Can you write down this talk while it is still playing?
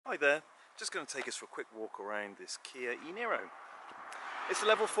Hi there, just going to take us for a quick walk around this Kia E-Niro. It's a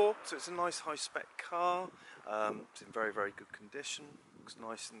level 4, so it's a nice high spec car. It's in very good condition, looks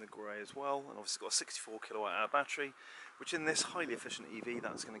nice in the grey as well, and obviously got a 64 kilowatt hour battery, which in this highly efficient EV,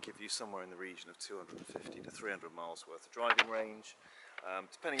 that's going to give you somewhere in the region of 250 to 300 miles worth of driving range,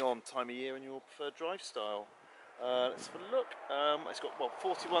 depending on time of year and your preferred drive style. Let's have a look. It's got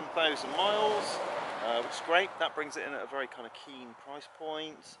 41,000 miles, which is great. That brings it in at a very kind of keen price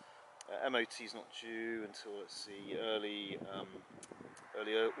point. MOT is not due until, let's see, early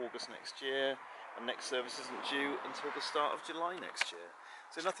August next year, and next service isn't due until the start of July next year.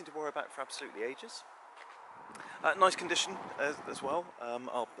 So nothing to worry about for absolutely ages. Nice condition as well.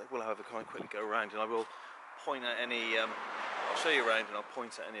 We'll have a kind of quick go around, and I will point at any. I'll show you around, and I'll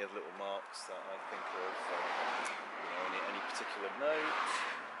point at any of the little marks that I think of, any particular note.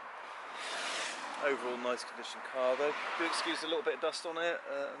 Overall, nice condition car though. Do excuse a little bit of dust on it,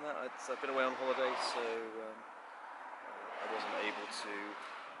 and that I've been away on holiday, so I wasn't able to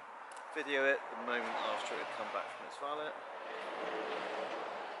video it the moment after it had come back from its valet.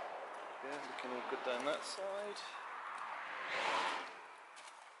 Yeah, looking all good down that side.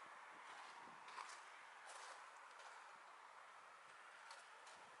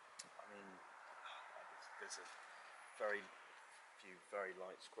 I mean, there's a very few very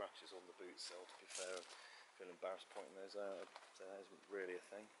light scratches on the boot sill, to be fair. I feel embarrassed pointing those out, so that isn't really a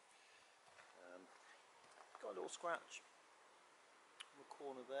thing. Got a little scratch on the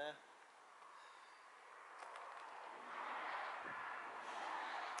corner there.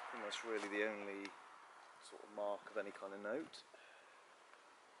 I think that's really the only sort of mark of any kind of note.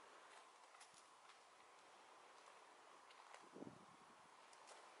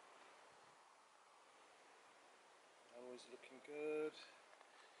 Always looking good.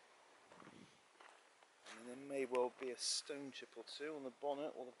 And there may well be a stone chip or two on the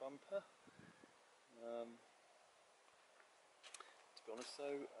bonnet or the bumper. To be honest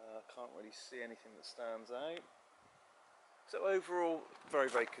though, I can't really see anything that stands out. So overall, very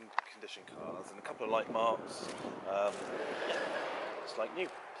condition cars, and a couple of light marks. Yeah, it's like new.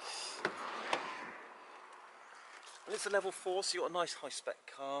 And it's a level 4, so you got a nice high spec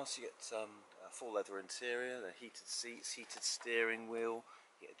car. So you get a full leather interior, the heated seats, heated steering wheel.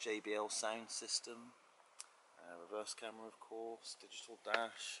 You get a JBL sound system, reverse camera of course, digital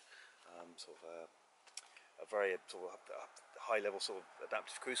dash, sort of a very high level sort of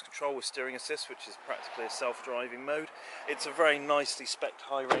adaptive cruise control with steering assist, which is practically a self-driving mode. It's a very nicely spec'd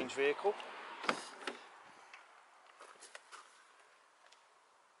high range vehicle. And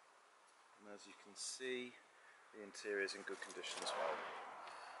as you can see, the interior is in good condition as well.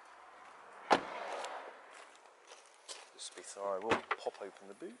 Just to be thorough, I will pop open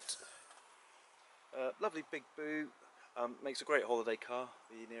the boot. Lovely big boot. Makes a great holiday car,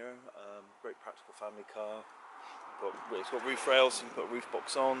 the E-Niro. Great practical family car. It's got roof rails, so you can put a roof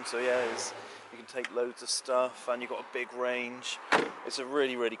box on, so yeah, you can take loads of stuff, and you've got a big range. It's a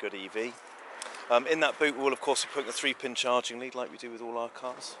really good EV. In that boot we will of course be putting a 3-pin charging lead like we do with all our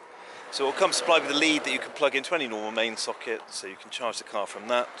cars. So it will come supplied with a lead that you can plug into any normal main socket, so you can charge the car from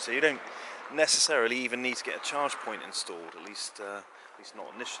that, so you don't necessarily even need to get a charge point installed, at least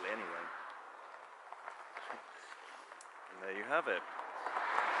not initially anyway. And there you have it.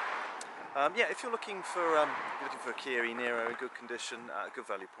 Yeah, if you're looking for a Kia E-Niro in good condition, at a good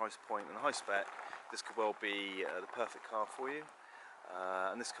value price point and a high spec, this could well be the perfect car for you.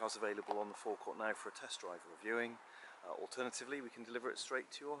 And this car's available on the Forecourt now for a test drive or viewing. Alternatively, we can deliver it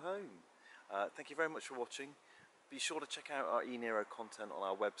straight to your home. Thank you very much for watching. Be sure to check out our E-Niro content on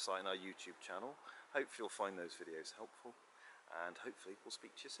our website and our YouTube channel. Hopefully you'll find those videos helpful, and hopefully we'll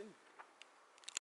speak to you soon.